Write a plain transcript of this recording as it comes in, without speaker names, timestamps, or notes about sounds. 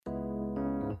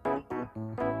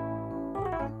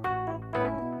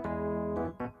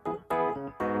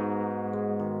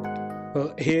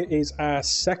Well, here is our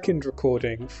second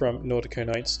recording from Nordico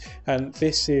Nights, and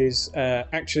this is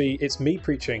actually it's me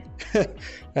preaching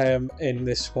in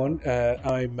this one.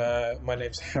 My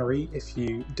name's Harry. If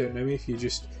you don't know me, if you're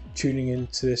just tuning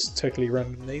into this totally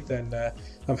randomly, then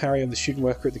I'm Harry. I'm the student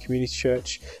worker at the community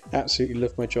church. Absolutely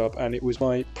love my job, and it was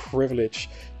my privilege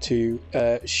to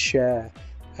share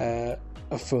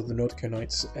for the Nordico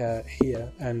Nights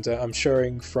here, and I'm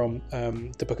sharing from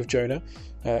the book of Jonah,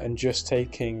 and just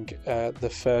taking the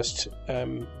first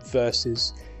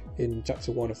verses in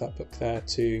chapter 1 of that book there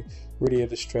to really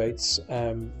illustrate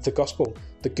the gospel,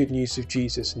 the good news of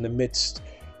Jesus in the midst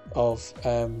of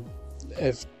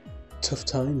tough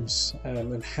times,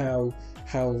 and how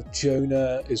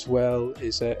Jonah as well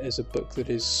is a book that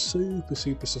is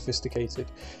super sophisticated,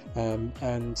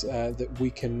 and that we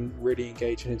can really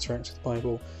engage and interact with the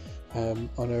Bible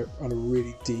on a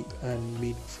really deep and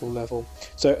meaningful level.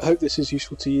 So I hope this is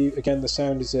useful to you. Again, the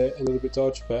sound is a little bit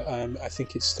dodgy, but I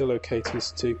think it's still okay to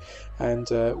listen to, and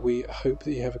we hope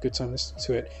that you have a good time listening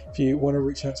to it. If you want to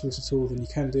reach out to us at all, then you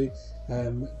can do.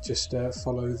 Just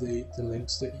follow the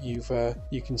links that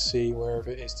you can see wherever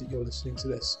it is that you're listening to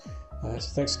this. So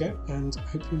thanks again, and I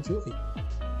hope you enjoy.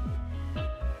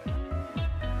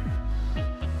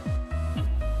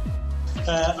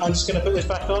 I'm just going to put this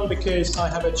back on because I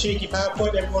have a cheeky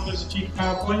PowerPoint. Everyone loves a cheeky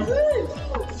PowerPoint.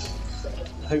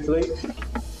 Hopefully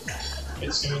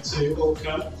it's going to all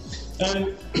come.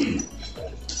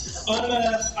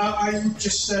 I'm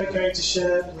just going to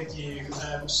share with you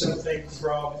something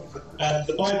from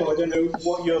the Bible. I don't know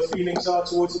what your feelings are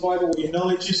towards the Bible, what your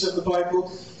knowledge is of the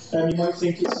Bible. You might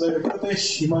think it's a load of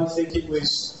rubbish. You might think it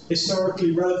was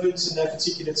historically relevant in their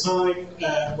particular time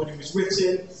when it was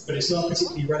written, but it's not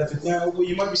particularly relevant now. Or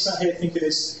you might be sat here thinking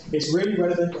it's really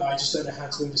relevant, but I just don't know how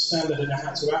to understand, I don't know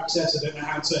how to access, I don't know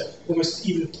how to almost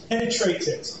even penetrate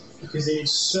it, because it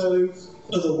is so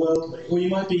otherworldly. Or you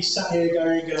might be sat here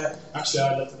going, actually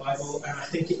I love the Bible, and I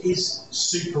think it is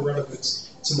super relevant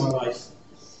to my life.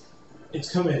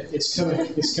 It's coming.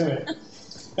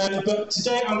 But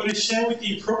today I'm going to share with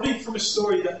you probably from a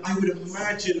story that I would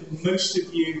imagine most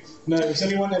of you know. Has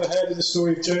anyone ever heard of the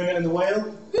story of Jonah and the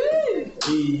whale?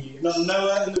 Not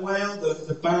Noah and the whale,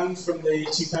 the band from the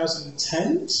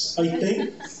 2010s, I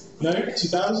think? No?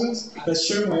 2000s? Let's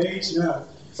show my age now.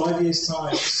 5 years'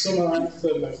 time. Summer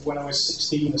anthem of when I was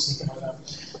 16 or something like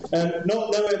that.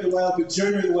 Not Noah and the whale, but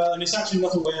Jonah and the whale. And it's actually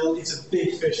not a whale, it's a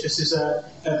big fish. This is a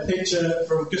picture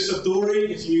from Gustav Doré,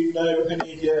 if you know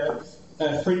any of your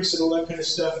prints and all that kind of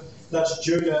stuff. That's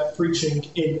Jonah preaching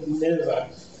in Nineveh.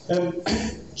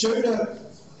 Jonah,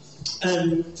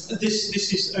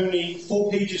 this is only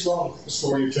 4 pages long, the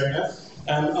story of Jonah.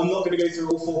 I'm not going to go through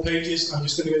all 4 pages, I'm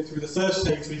just going to go through the first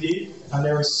page with you, and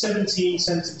there are 17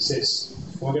 sentences.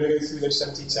 We're going to go through those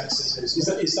 17 sentences.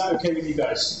 Is that okay with you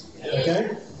guys?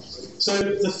 Okay?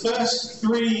 So the first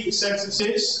 3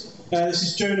 sentences, this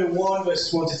is Jonah 1,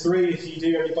 verses 1 to 3. If you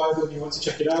do have your Bible and you want to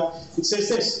check it out, it says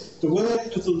this: "The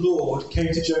word of the Lord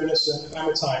came to Jonah, son of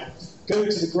Amittai. Go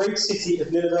to the great city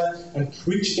of Nineveh and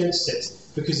preach against it,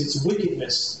 because its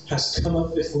wickedness has come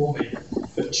up before me."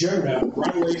 But Jonah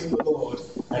ran away from the Lord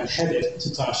and headed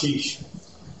to Tarshish.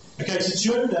 Okay,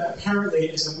 so Jonah apparently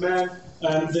is a man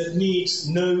that needs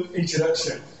no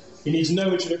introduction. He needs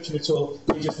no introduction at all.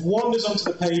 He just wanders onto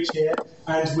the page here,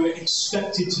 and we're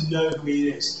expected to know who he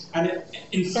is. And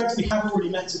in fact, we have already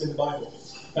met him in the Bible.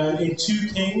 In 2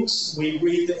 Kings, we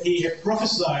read that he had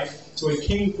prophesied to a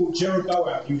king called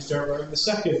Jeroboam. He was Jeroboam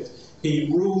II. He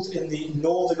ruled in the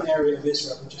northern area of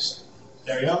Israel.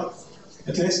 There we are.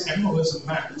 At least everyone lives a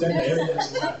map, don't they? Everyone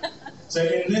lives a map. So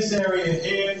in this area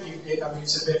here,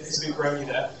 it's a bit grainy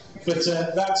there, but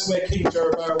that's where King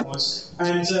Jeroboam was.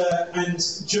 And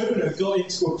Jonah got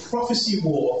into a prophecy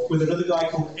war with another guy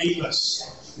called Amos,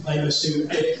 who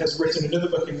has written another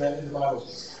book in the Bible.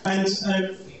 And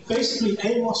basically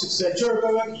Amos had said,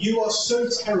 "Jeroboam, you are so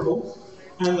terrible,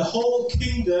 and the whole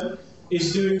kingdom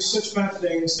is doing such bad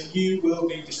things that you will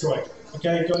be destroyed.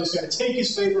 Okay, God is going to take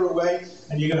his favour away,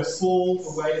 and you're going to fall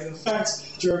away. And in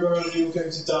fact, Jeroboam, you're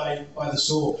going to die by the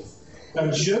sword."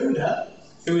 And Jonah,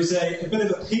 who is a bit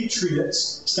of a patriot,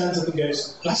 stands up and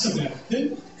goes, "That's not going to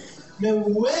happen. No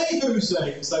way,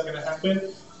 Jose, is that going to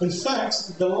happen. In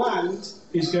fact, the land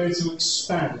is going to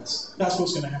expand. That's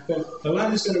what's going to happen. The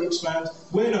land is going to expand.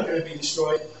 We're not going to be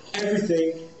destroyed.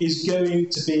 Everything is going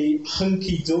to be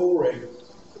hunky-dory."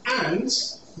 And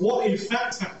what in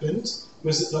fact happened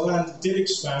was that the land did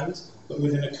expand, but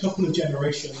within a couple of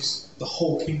generations, the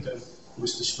whole kingdom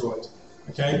was destroyed.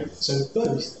 Okay? So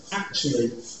both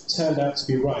actually turned out to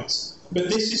be right. But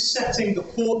this is setting the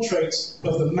portrait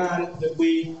of the man that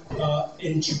we are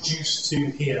introduced to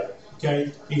here.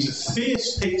 Okay, he's a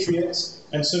fierce patriot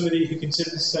and somebody who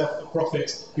considers himself a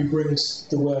prophet who brings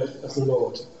the word of the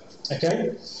Lord.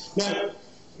 Okay, now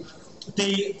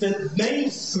the main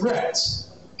threat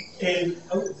in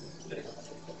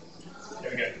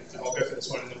there we go. I'll go for this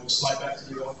one and then we'll slide back to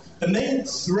the other one. The main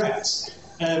threat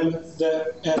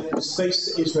that was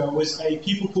faced to Israel was a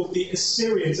people called the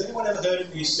Assyrians. Anyone ever heard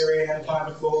of the Assyrian Empire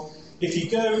before? If you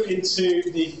go into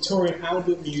the Victorian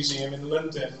Albert Museum in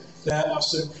London, there are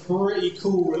some pretty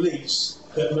cool reliefs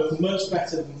that look much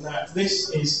better than that. This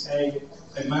is a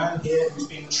man here who's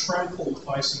been trampled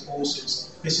by some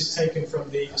horses. This is taken from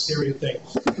the Assyrian thing.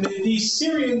 The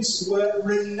Assyrians were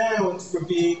renowned for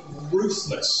being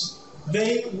ruthless.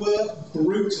 They were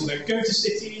brutal. They would go to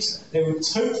cities, they would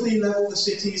totally level the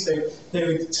cities, they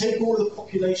would take all of the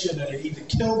population and they'd either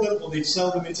kill them or they'd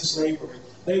sell them into slavery.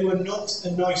 They were not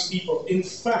a nice people. In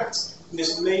fact,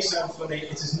 this may sound funny,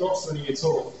 it is not funny at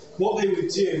all. What they would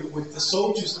do with the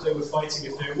soldiers that they were fighting,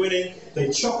 if they were winning,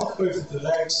 they'd chop off both of the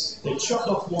legs, they'd chop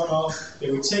off one arm, they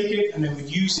would take it and they would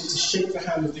use it to shake the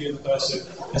hand of the other person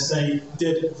as they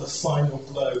did the final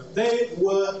blow. They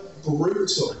were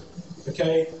brutal.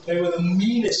 Okay, they were the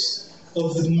meanest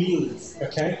of the mean.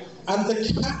 Okay, and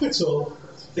the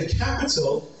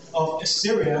capital of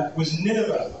Assyria was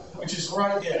Nineveh, which is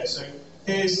right here. So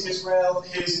here's Israel,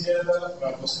 here's Nineveh.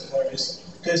 Well, there it is.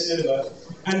 Here's Nineveh,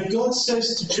 and God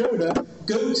says to Jonah,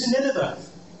 "Go to Nineveh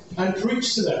and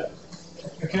preach to them."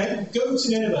 Okay, go to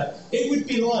Nineveh. It would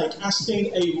be like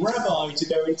asking a rabbi to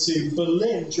go into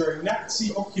Berlin during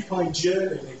Nazi-occupied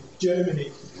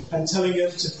Germany and telling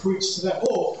them to preach to them,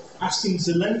 or asking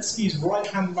Zelensky's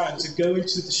right-hand man to go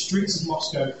into the streets of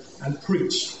Moscow and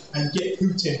preach and get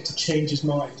Putin to change his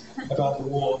mind about the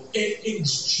war. It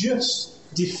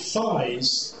just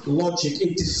defies logic.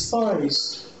 It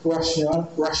defies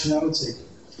rationality.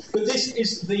 But this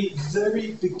is the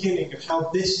very beginning of how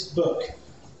this book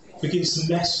begins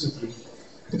to mess with you.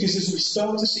 Because as we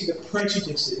start to see the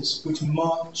prejudices which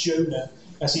mark Jonah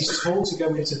as he's told to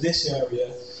go into this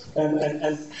area,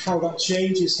 and how that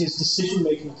changes his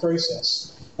decision-making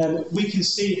process. We can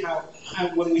see how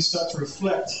when we start to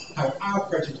reflect, how our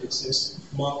prejudices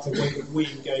mark the way that we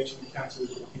engage and encounter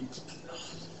with other people.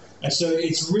 And so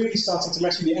it's really starting to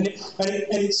mess with you. And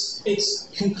it's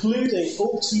concluding,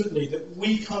 ultimately, that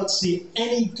we can't see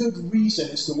any good reason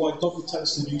as to why God would tell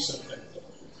us to do something.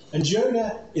 And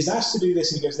Jonah is asked to do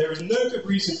this, and he goes, there is no good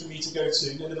reason for me to go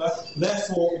to Nineveh,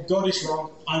 therefore God is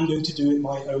wrong, I'm going to do it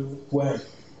my own way.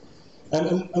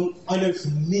 And I know for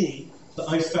me that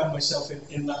I've found myself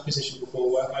in that position before,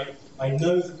 where I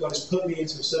know that God has put me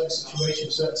into a certain situation,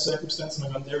 a certain circumstance, and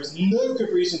I'm going, there is no good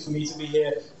reason for me to be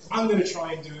here. I'm going to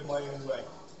try and do it my own way.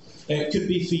 It could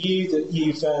be for you that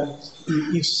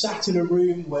you've sat in a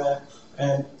room where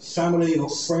family or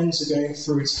friends are going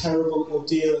through a terrible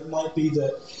ordeal. It might be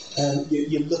that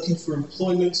you're looking for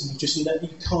employment and you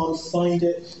can't find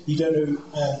it. You don't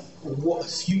know what the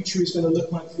future is going to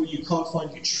look like for you. You can't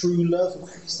find your true love.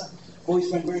 Where is that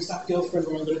boyfriend? Where is that girlfriend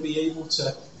where I'm going to be able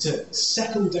to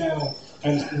settle down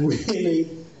and really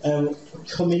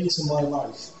come into my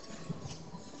life?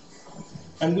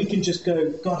 And we can just go,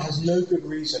 God has no good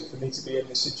reason for me to be in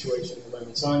this situation at the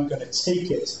moment, so I'm going to take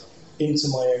it into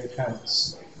my own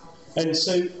hands. And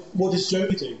so what does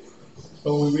Jonah do?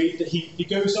 Well, we read that he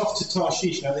goes off to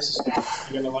Tarshish. Now,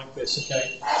 you're going to like this,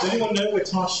 okay? Does anyone know where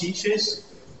Tarshish is?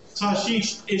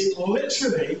 Tarshish is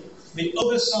literally the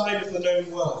other side of the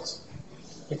known world,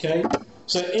 okay?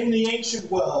 So in the ancient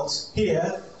world,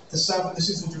 here, the south, this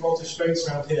is the Gibraltar Straits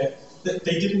around here, that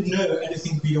they didn't know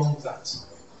anything beyond that.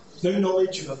 No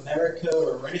knowledge of America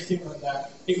or anything like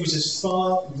that. It was as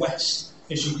far west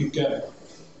as you could go.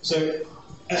 So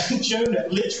Jonah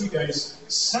literally goes,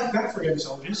 sack that for him,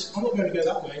 soldiers. I'm not going to go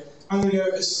that way. I'm going to go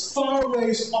as far away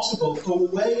as possible,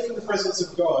 away from the presence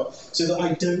of God, so that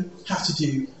I don't have to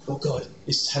do what God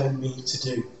is telling me to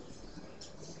do.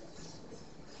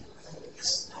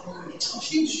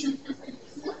 Tarshish?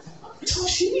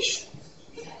 Tarshish?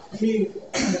 I mean,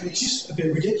 it's just a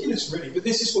bit ridiculous, really. But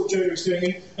this is what Jonah is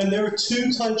doing. And there are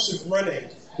two types of running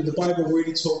that the Bible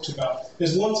really talks about.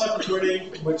 There's one type of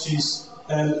running which is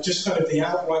just kind of the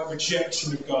outright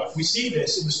rejection of God. We see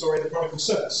this in the story of the prodigal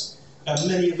sons.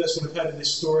 Many of us would have heard of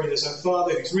this story. There's a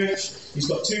father who's rich, he's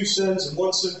got two sons, and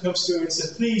one son comes to him and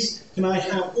says, please, can I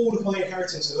have all of my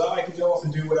inheritance so that I can go off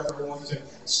and do whatever I want to,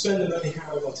 spend the money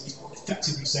how I want to. He's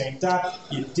effectively saying, Dad,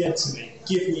 you're dead to me,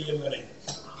 give me your money.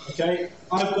 Okay?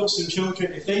 I've got some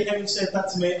children. If they hadn't said that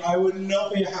to me, I would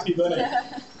not be a happy bunny.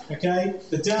 Okay?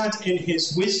 The dad, in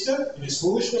his wisdom, in his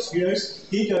foolishness,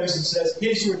 he goes and says,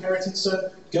 here's your inheritance,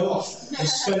 son, go off and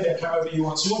spend it however you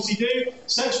want. So what's he do?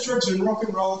 Sex, drugs and rock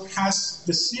and roll, has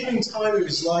the seeming time of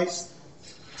his life,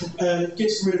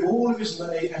 gets rid of all of his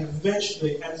money and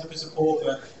eventually ends up as a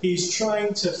pauper. He's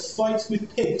trying to fight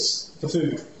with pigs for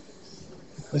food.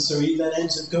 And so he then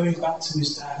ends up going back to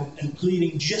his dad and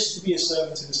pleading just to be a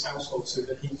servant in his household so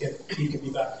that he can be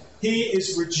back. He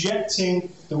is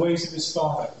rejecting the ways of his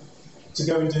father to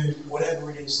go and do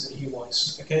whatever it is that he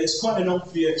wants. Okay, it's quite an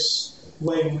obvious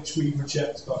way in which we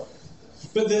reject God.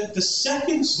 But the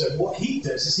second son, what he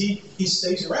does is he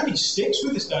stays around, he sticks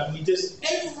with his dad, and he does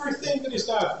everything that his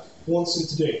dad wants him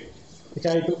to do.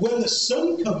 Okay, but when the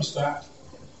son comes back,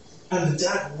 and the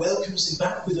dad welcomes him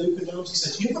back with open arms, he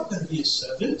says, you're not going to be a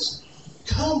servant.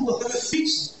 Come, we'll have a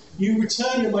feast. You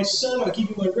return, you're my son, I'll give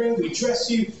you my ring, we dress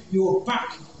you, you're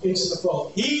back into the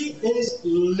fold. He is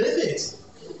livid.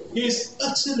 He is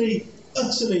utterly,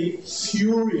 utterly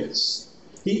furious.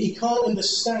 He can't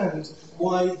understand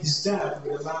why his dad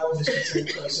would allow this to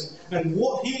take place. And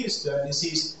what he has done is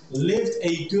he's lived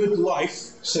a good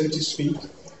life, so to speak,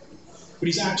 but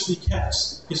he's actually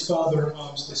kept his father at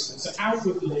arm's distance. So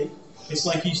outwardly, it's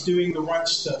like he's doing the right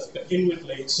stuff, but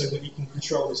inwardly it's so that he can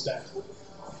control his dad.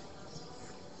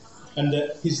 And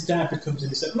his dad becomes in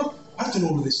and said, look, I've done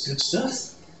all of this good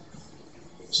stuff,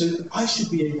 so I should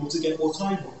be able to get what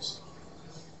I want.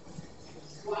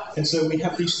 And so we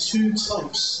have these two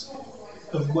types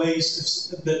of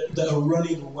ways that are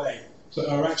running away, but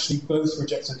are actually both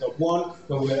rejecting God. One,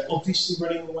 where we're obviously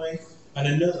running away, and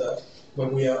another,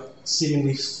 when we are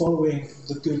seemingly following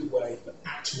the good way, but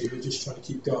actually we're just trying to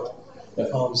keep God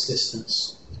at arm's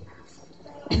distance.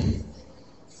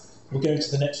 We're going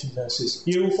to the next few verses.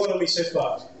 You all follow me so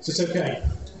far, so it's okay.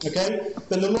 Okay?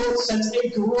 Then the Lord sent a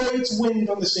great wind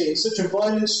on the sea, and such a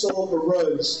violent storm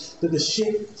arose that the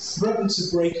ship threatened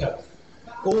to break up.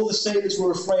 All the sailors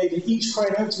were afraid, and each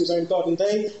cried out to his own God, and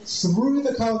they threw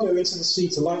the cargo into the sea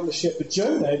to lighten the ship. But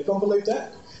Jonah had gone below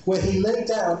deck, where he lay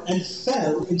down and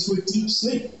fell into a deep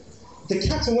sleep. The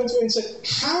captain went to him and said,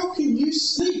 how can you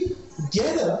sleep?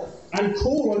 Get up and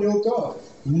call on your God.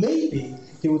 Maybe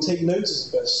he will take notice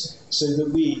of us so that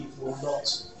we will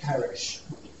not perish.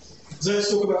 So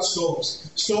let's talk about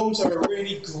storms. Storms are a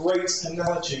really great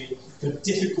analogy for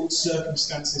difficult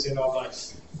circumstances in our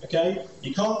life. Okay?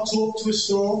 You can't talk to a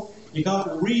storm. You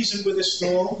can't reason with a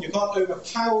storm. You can't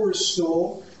overpower a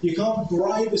storm. You can't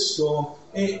bribe a storm.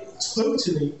 It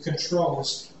totally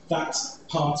controls that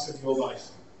part of your life.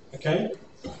 Okay?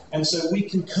 And so we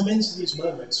can come into these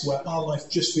moments where our life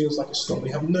just feels like a storm.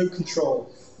 We have no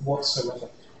control whatsoever.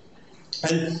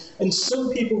 And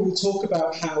some people will talk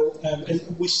about how,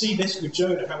 and we see this with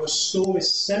Jonah, how a storm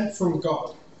is sent from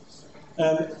God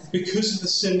because of the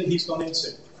sin that he's gone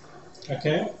into.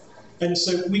 Okay? And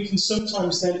so we can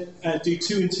sometimes then do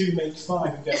 2 and 2 make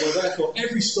 5 and go, well, therefore,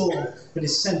 every storm that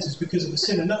is sent is because of the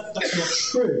sin. And that's not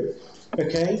true.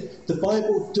 Okay? The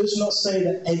Bible does not say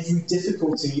that every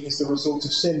difficulty is the result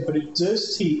of sin, but it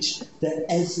does teach that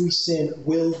every sin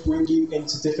will bring you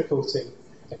into difficulty.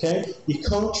 Okay? You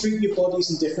can't treat your bodies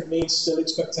indifferently and still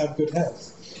expect to have good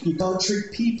health. You can't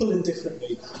treat people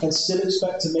indifferently and still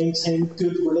expect to maintain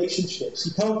good relationships.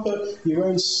 You can't put your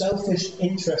own selfish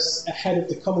interests ahead of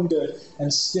the common good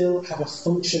and still have a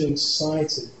functioning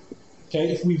society.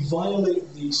 Okay? If we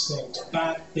violate these things,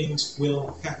 bad things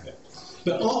will happen.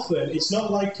 But often it's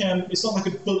not like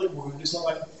a bullet wound. It's not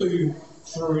like boom,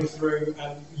 through and through,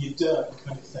 and you're done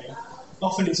kind of thing.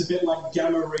 Often it's a bit like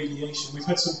gamma radiation. We've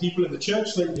had some people in the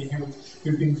church lately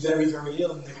who've been very, very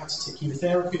ill, and they've had to take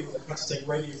chemotherapy, or they've had to take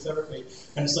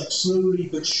radiotherapy, and it's like slowly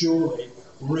but surely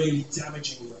really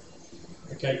damaging them.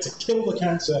 Okay, to kill the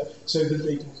cancer so that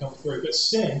they can come through. But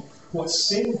sin, what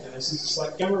sin does is it's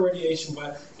like gamma radiation,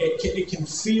 where it can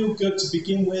feel good to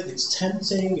begin with. It's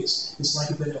tempting. It's like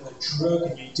a bit of a drug,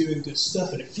 and you're doing good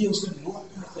stuff, and it feels good and all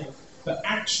that kind of thing. But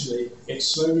actually, it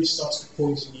slowly starts to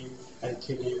poison you and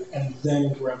kill you, and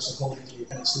then grabs a hold of you,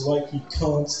 and it's like you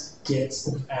can't get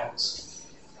out.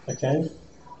 Okay?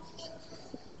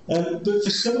 But for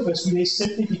some of us, we may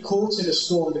simply be caught in a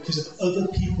storm because of other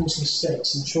people's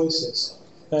mistakes and choices.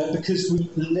 Because we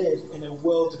live in a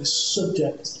world that is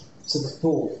subject to the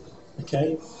fall.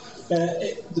 Okay?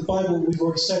 The Bible, we've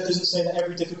already said, doesn't say that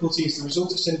every difficulty is the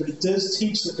result of sin, but it does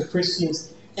teach that for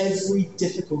Christians, every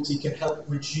difficulty can help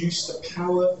reduce the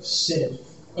power of sin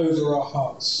over our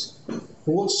hearts. But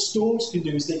what storms can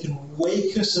do is they can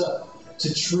wake us up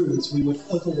to truths we would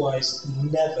otherwise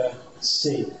never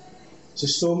see. So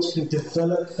storms can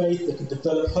develop faith, they can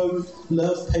develop hope,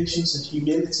 love, patience and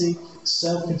humility,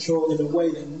 self-control in a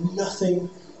way that nothing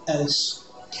else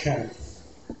can.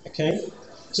 Okay?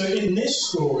 So in this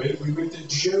story, we read that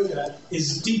Jonah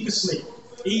is deep asleep.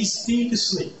 He's deep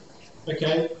asleep.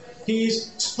 Okay? He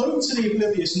is totally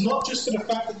oblivious, not just to the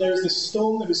fact that there is this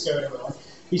storm that is going on.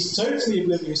 He's totally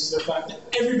oblivious to the fact that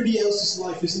everybody else's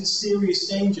life is in serious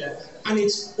danger, and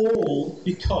it's all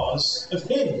because of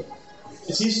him.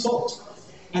 It's his fault.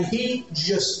 And he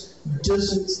just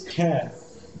doesn't care.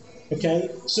 Okay?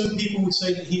 Some people would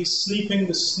say that he's sleeping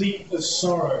the sleep of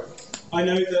sorrow. I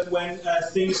know that when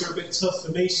things are a bit tough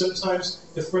for me, sometimes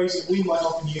the phrase that we might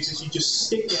often use is you just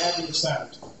stick your head in the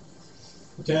sand.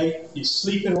 Okay? You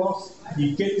sleep it off,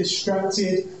 you get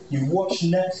distracted, you watch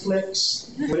Netflix,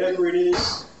 whatever it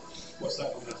is. What's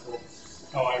that one for?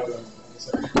 Oh, I don't know.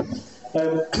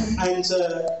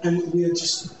 And we are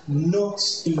just not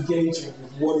engaging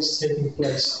with what is taking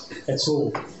place at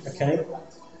all. Okay?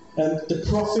 The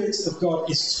prophet of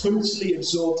God is totally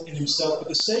absorbed in himself, but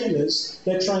the sailors,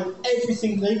 they're trying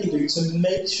everything they can do to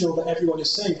make sure that everyone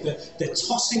is safe. They're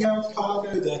tossing out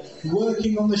cargo, they're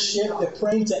working on the ship, they're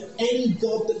praying to any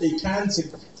god that they can to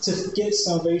get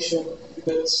salvation,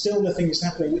 but still nothing is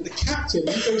happening. But the captain,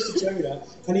 he goes to Jonah,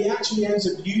 and he actually ends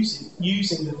up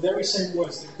using the very same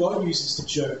words that God uses to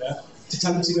Jonah to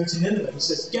tell him to go to Nineveh. He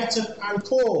says, "Get up and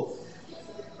call."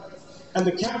 And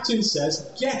the captain says,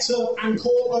 "Get up and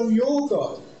call on your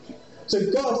God." So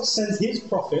God sends his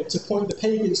prophet to point the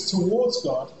pagans towards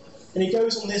God, and he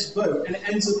goes on this boat, and it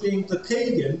ends up being the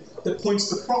pagan that points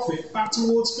the prophet back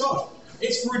towards God.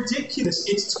 It's ridiculous.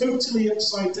 It's totally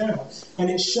upside down. And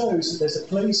it shows that there's a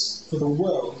place for the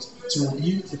world to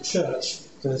rebuke the church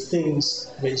for the things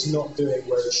that it's not doing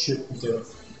where it should be doing.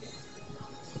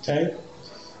 Okay?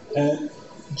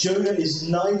 Jonah is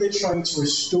neither trying to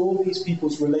restore these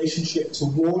people's relationship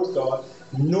toward God,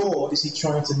 nor is he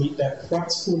trying to meet their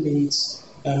practical needs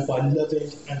by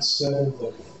loving and serving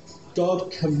them. God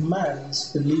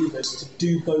commands believers to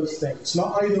do both things,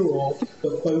 not either or,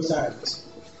 but both and.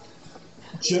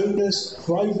 Jonah's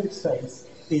private faith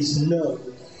is no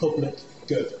public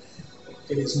good.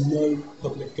 It is no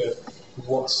public good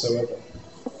whatsoever.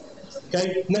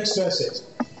 Okay, next verse is.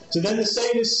 So then the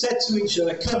sailors said to each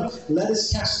other, "Come, let us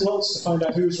cast lots to find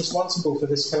out who is responsible for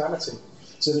this calamity."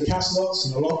 So they cast lots,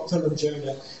 and the lot fell on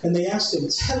Jonah, and they asked him,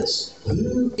 "Tell us,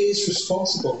 who is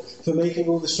responsible for making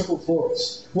all this trouble for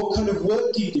us? What kind of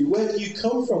work do you do? Where do you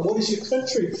come from? What is your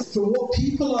country? From what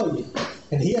people are you?"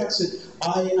 And he answered,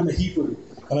 "I am a Hebrew,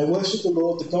 and I worship the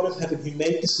Lord, the God of heaven, who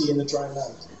made the sea and the dry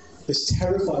land." This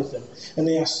terrified them, and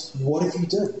they asked, "What have you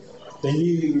done?" They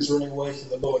knew he was running away from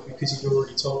the Lord because he'd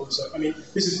already told them so. I mean,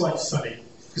 this is quite funny,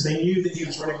 because they knew that he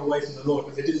was running away from the Lord,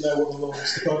 but they didn't know what the Lord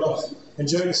was the God of. And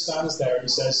Jonah stands there and he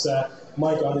says,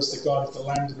 "My God is the God of the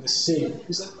land and the sea."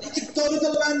 He's like, "The God of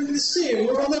the land and the sea, and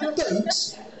we're on a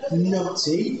boat?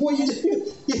 Naughty, what are you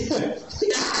doing?" Yeah.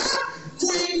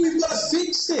 Quick, we've got to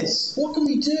fix this. What can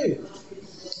we do?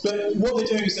 But what they're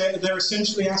doing is they're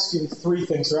essentially asking three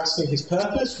things. They're asking his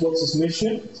purpose, what's his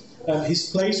mission, his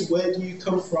place, where do you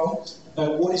come from,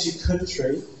 what is your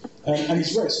country, and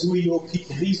his race, who are your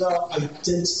people. These are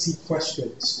identity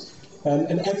questions.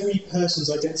 And every person's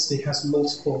identity has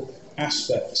multiple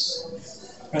aspects.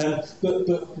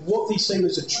 But what these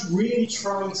sailors are really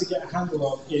trying to get a handle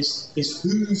on is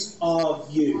whose are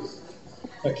you?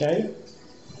 Okay?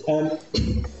 In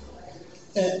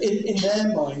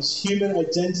their minds, human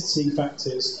identity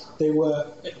factors, they were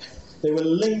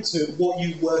linked to what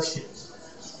you worship.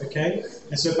 Okay?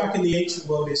 And so back in the ancient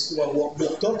world, it's, well,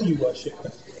 what God do you worship?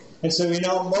 And so in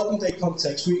our modern day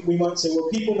context, we might say, well,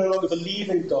 people no longer believe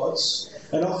in gods,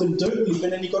 and often don't believe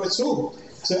in any God at all.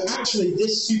 So actually,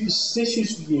 this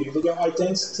superstitious view that your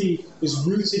identity is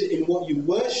rooted in what you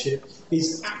worship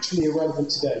is actually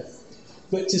irrelevant today.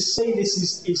 But to say this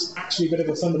is actually a bit of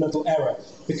a fundamental error,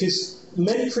 because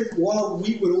while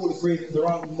we would all agree that there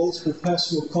are multiple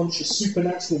personal, conscious,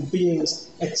 supernatural beings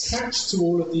attached to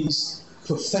all of these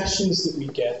professions that we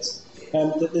get,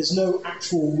 that there's no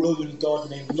actual Roman god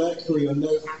named Mercury or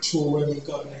no actual Roman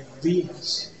god named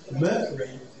Venus.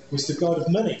 Mercury was the god of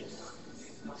money.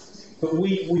 But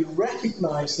we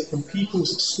recognise that from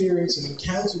people's experience and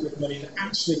encounter with money, that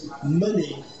actually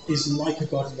money is like a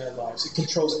god in their lives. It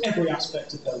controls every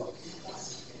aspect of their life.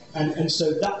 And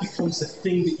so that becomes the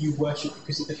thing that you worship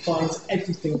because it defines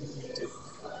everything that you do.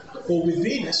 Or with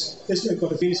Venus, there's no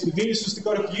god of Venus. But Venus was the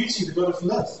god of beauty, the god of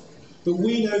love. But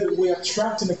we know that we are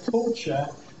trapped in a culture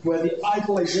where the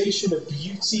idolization of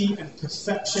beauty and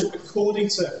perfection, according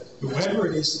to whoever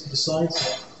it is that decides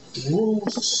it,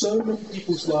 rules so many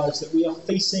people's lives that we are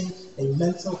facing a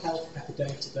mental health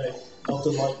epidemic today of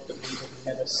the like that we have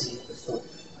never seen before.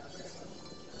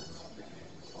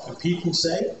 And people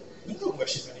say, "You don't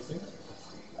worship anything.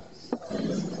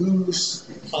 Whose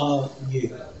are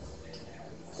you?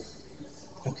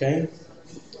 Okay?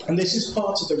 And this is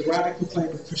part of the radical claim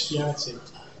of Christianity,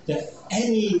 that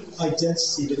any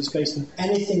identity that is based on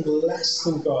anything less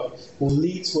than God will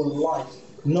lead to a life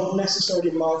not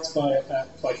necessarily marked by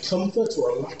comfort or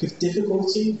a lack of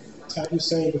difficulty, as I was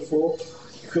saying before,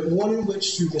 but one in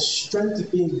which, through the strength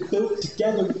of being built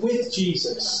together with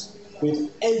Jesus,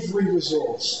 with every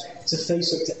resource, to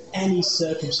face up to any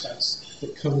circumstance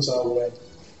that comes our way.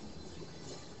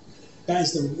 That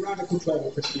is the radical claim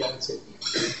of Christianity.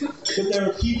 But there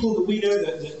are people that we know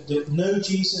that know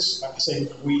Jesus. I say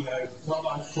we know, not that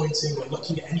I'm pointing or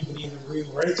looking at anybody in the room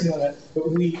or anything like that,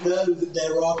 but we know that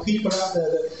there are people out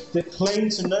there that claim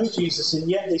to know Jesus, and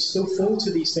yet they still fall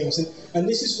to these things. And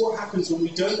this is what happens when we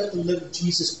don't let the love of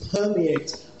Jesus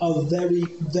permeate our very,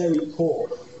 very core.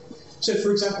 So,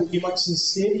 for example, you might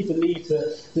sincerely believe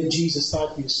that Jesus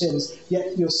died for your sins,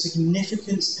 yet your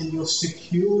significance and your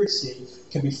security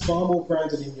can be far more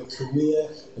grounded in your career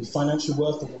and financial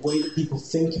wealth and the way that people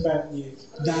think about you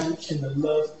than in the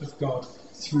love of God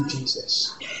through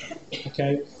Jesus.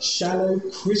 Okay? Shallow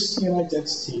Christian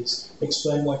identities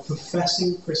explain why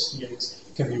professing Christians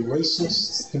can be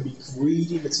racist, can be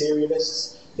greedy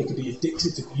materialists, they can be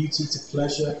addicted to beauty, to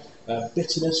pleasure,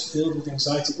 bitterness, filled with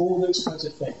anxiety, all those kinds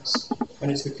of things. And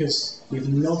it's because we've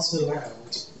not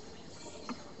allowed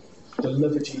the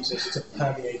love of Jesus to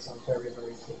permeate our very,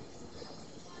 very core.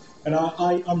 And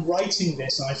I'm writing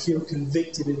this, and I feel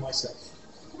convicted in myself,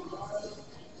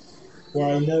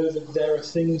 where I know that there are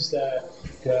things there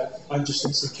where I'm just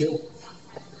insecure.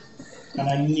 And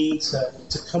I need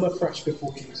to come afresh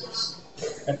before Jesus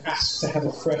and ask to have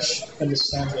a fresh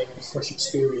understanding, a fresh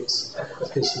experience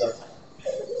of his love.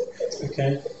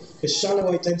 Okay? A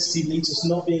shallow identity leads us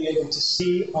not being able to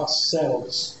see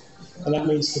ourselves, and that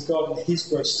means for God and his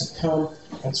grace to come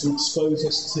and to expose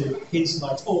us to his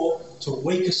light, or to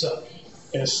wake us up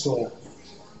in a storm.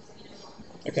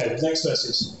 Okay, the next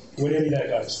verses. We're nearly there,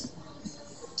 guys.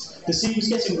 The sea was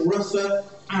getting rougher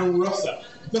and rougher.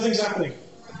 Nothing's happening.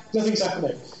 Nothing's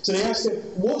happening. So they asked him,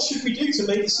 what should we do to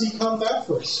make the sea calm down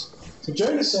for us? So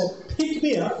Jonah said, pick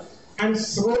me up and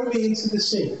throw me into the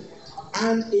sea,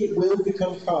 and it will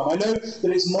become calm. I know that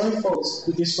it's my fault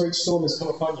that this great storm has come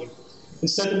upon you.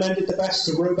 Instead, the men did their best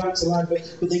to row back to land,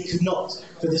 but they could not,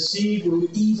 for the sea grew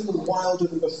even wilder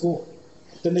than before.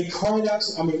 Then they cried out.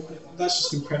 I mean, that's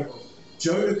just incredible.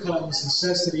 Jonah comes and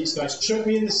says to these guys, chuck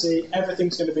me in the sea,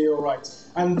 everything's going to be all right.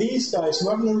 And these guys, who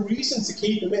have no reason to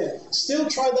keep him in, still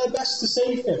try their best to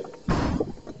save him.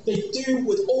 They do,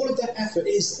 with all of their effort.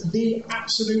 It is the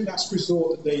absolute last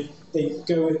resort that they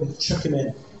go in and chuck him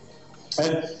in.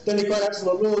 And then they cried out to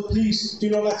the Lord, Lord, please do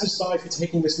not let us die for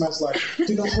taking this man's life.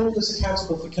 Do not hold us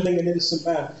accountable for killing an innocent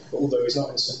man, although he's not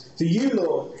innocent. For you,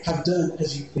 Lord, have done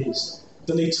as you pleased.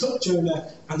 Then they took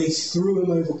Jonah and they threw him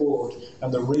overboard,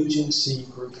 and the raging sea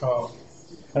grew calm.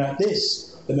 And at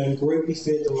this, the men greatly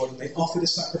feared the Lord, and they offered a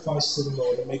sacrifice to the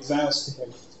Lord and made vows to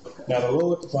him. Now the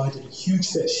Lord provided a huge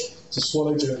fish to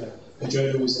swallow Jonah, and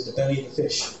Jonah was in the belly of the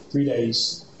fish 3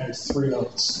 days and 3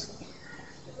 nights.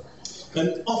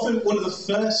 And often one of the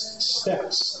first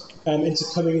steps into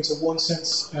coming into one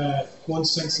sense of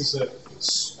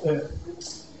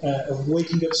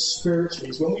waking up spiritually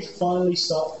is when we finally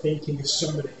start thinking of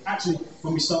somebody. Actually,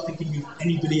 when we start thinking of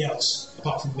anybody else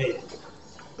apart from me.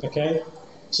 Okay?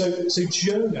 So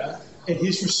Jonah, in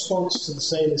his response to the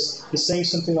sailors, is saying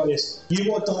something like this: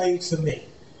 you are dying for me,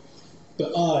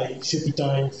 but I should be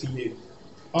dying for you.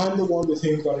 I'm the one with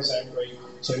whom God is angry,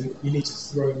 so you need to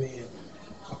throw me in.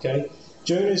 Okay?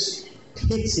 Jonah's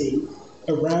pity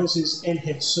arouses in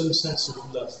him some sense of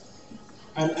love.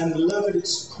 And love at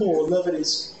its core, love at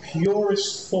its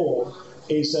purest form,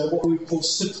 is what we call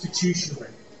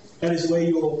substitutionary. That is where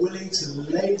you are willing to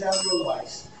lay down your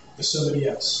life for somebody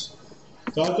else.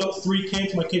 So I've got 3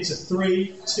 kids. My kids are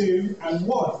 3, 2, and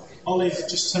 1. Olive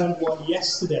just turned 1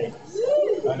 yesterday.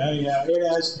 I know, yeah,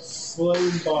 it has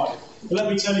flown by. But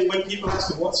let me tell you, when people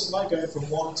ask me, what's it like going from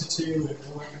 1 to 2 and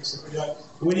all that kind of stuff, like,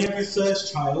 when you have your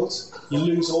first child, you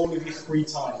lose all of your free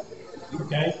time.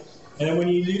 Okay? And then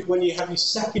when you have your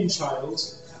second child,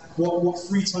 what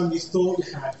free time you thought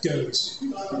you had goes.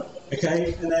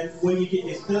 Okay? And then when you get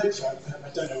your third child, I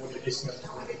don't know what it is for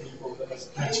people that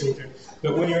have had children,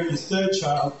 but when you're at your third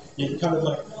child, you're kind of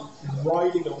like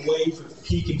riding a wave of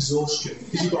peak exhaustion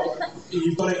because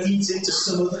you've got to eat into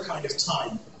some other kind of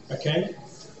time. Okay?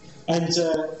 And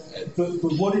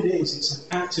but what it is, it's an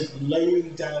act of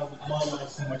laying down my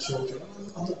life for my children.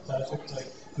 I'm not perfect.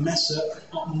 I mess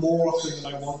up more often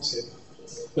than I want to.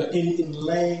 But in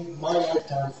laying my life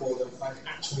down for them, I'm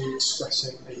actually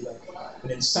expressing a love.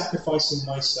 And in sacrificing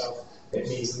myself, It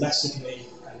means less of me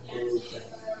and more of them.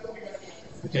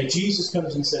 Okay, Jesus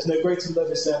comes and says, no greater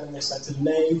love is there than this, than to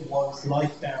lay one's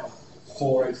life down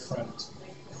for a friend.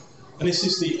 And this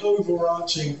is the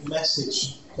overarching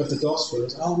message of the gospel,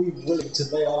 is are we willing to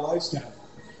lay our lives down?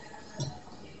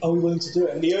 Are we willing to do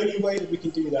it? And the only way that we can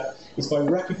do that is by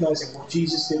recognising what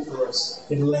Jesus did for us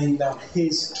in laying down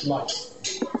his life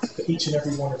for each and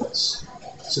every one of us,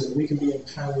 so that we can be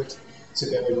empowered to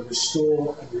go and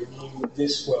restore and renew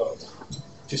this world,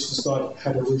 just as God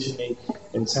had originally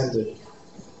intended.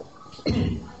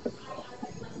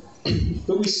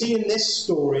 But we see in this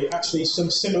story actually some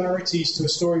similarities to a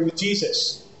story with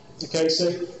Jesus. Okay, so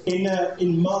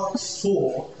in Mark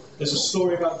 4, there's a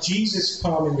story about Jesus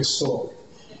calming a storm.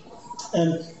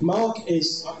 And Mark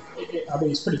is,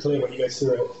 it's pretty clear when you go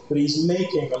through it, but he's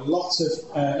making a lot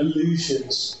of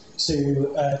allusions to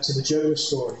the Jonah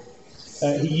story.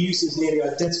 He uses nearly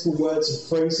identical words and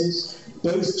phrases.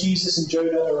 Both Jesus and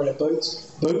Jonah are in a boat.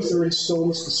 Both are in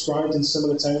storms described in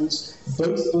similar tones.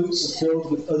 Both boats are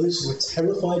filled with others who are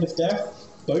terrified of death.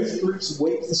 Both groups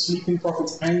wake the sleeping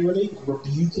prophets angrily,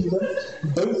 rebuking them.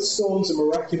 Both storms are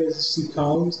miraculously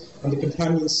calmed and the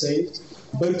companions saved.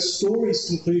 Both stories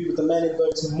conclude with the men in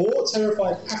boats more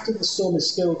terrified after the storm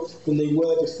is stilled than they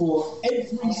were before.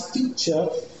 Every feature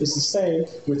is the same,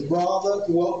 with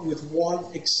one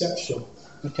exception.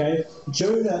 Okay,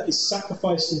 Jonah is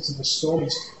sacrificed into the storm.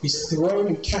 He's thrown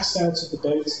and cast out of the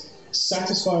boat,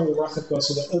 satisfying the wrath of God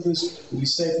so that others will be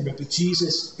saved from it. But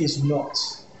Jesus is not.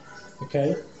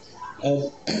 Okay,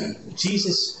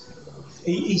 Jesus,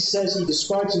 he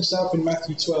describes himself in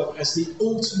Matthew 12 as the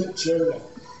ultimate Jonah.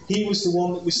 He was the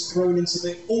one that was thrown into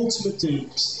the ultimate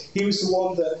deeps. He was the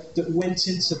one that went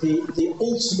into the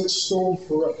ultimate storm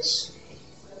for us.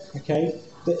 Okay,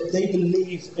 they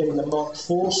believe in the Mark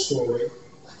 4 story.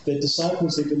 The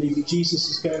disciples, they believe that Jesus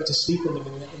is going to sleep on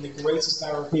them in the greatest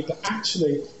hour of need. But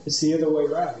actually, it's the other way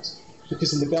around.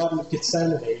 Because in the Garden of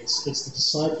Gethsemane, it's the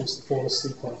disciples that fall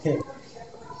asleep on him.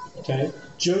 Okay?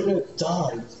 Jonah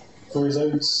died for his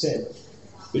own sin.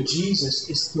 But Jesus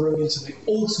is thrown into the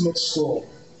ultimate storm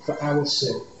for our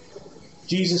sin.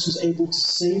 Jesus was able to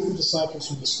save the disciples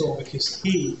from the storm because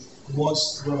he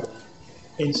was thrown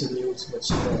into the ultimate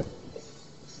storm.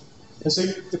 And so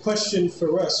the question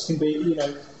for us can be,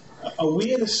 are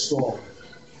we in a storm?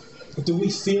 Or do we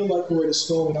feel like we're in a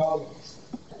storm in our life?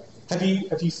 Have you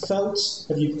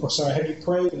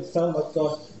prayed and felt like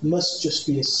God must just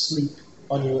be asleep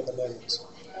on you at the moment?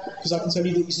 Because I can tell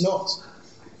you that he's not.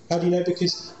 How do you know?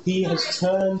 Because he has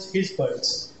turned his boat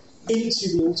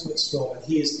into the ultimate storm and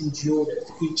he has endured it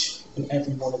for each and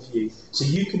every one of you. So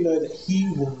you can know that he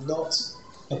will not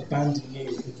abandon you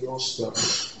in your storm.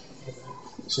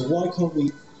 So why can't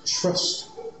we trust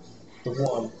the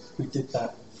one who did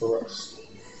that for us?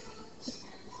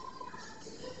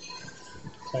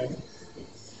 Okay.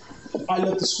 I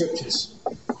love the scriptures.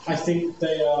 I think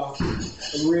they are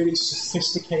really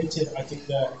sophisticated. I think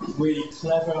they're really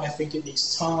clever. I think it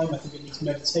needs time. I think it needs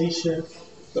meditation.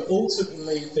 But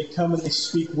ultimately, they come and they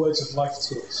speak words of life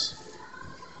to us.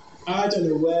 I don't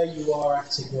know where you are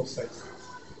at in your faith,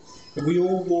 but we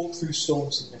all walk through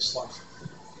storms in this life.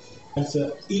 And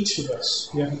for each of us,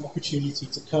 we have an opportunity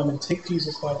to come and take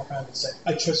Jesus by the hand and say,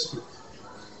 I trust you.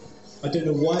 I don't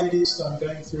know why it is that I'm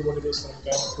going through what it is that I'm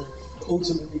going through, but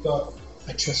ultimately, God,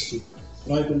 I trust you.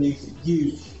 And I believe that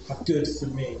you have good for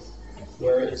me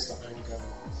where it is that I'm going.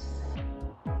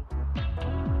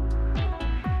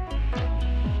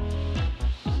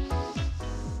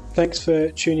 Thanks for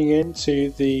tuning in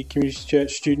to the Community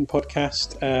Church Student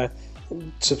Podcast.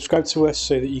 Subscribe to us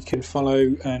so that you can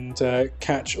follow and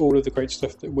catch all of the great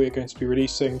stuff that we're going to be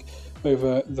releasing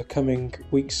over the coming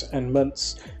weeks and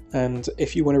months. And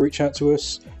if you want to reach out to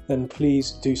us, then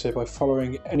please do so by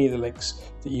following any of the links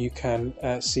that you can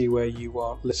see where you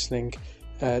are listening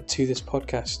to this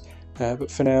podcast. But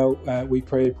for now, we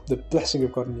pray the blessing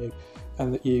of God on you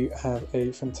and that you have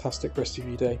a fantastic rest of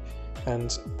your day.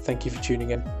 And thank you for tuning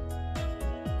in.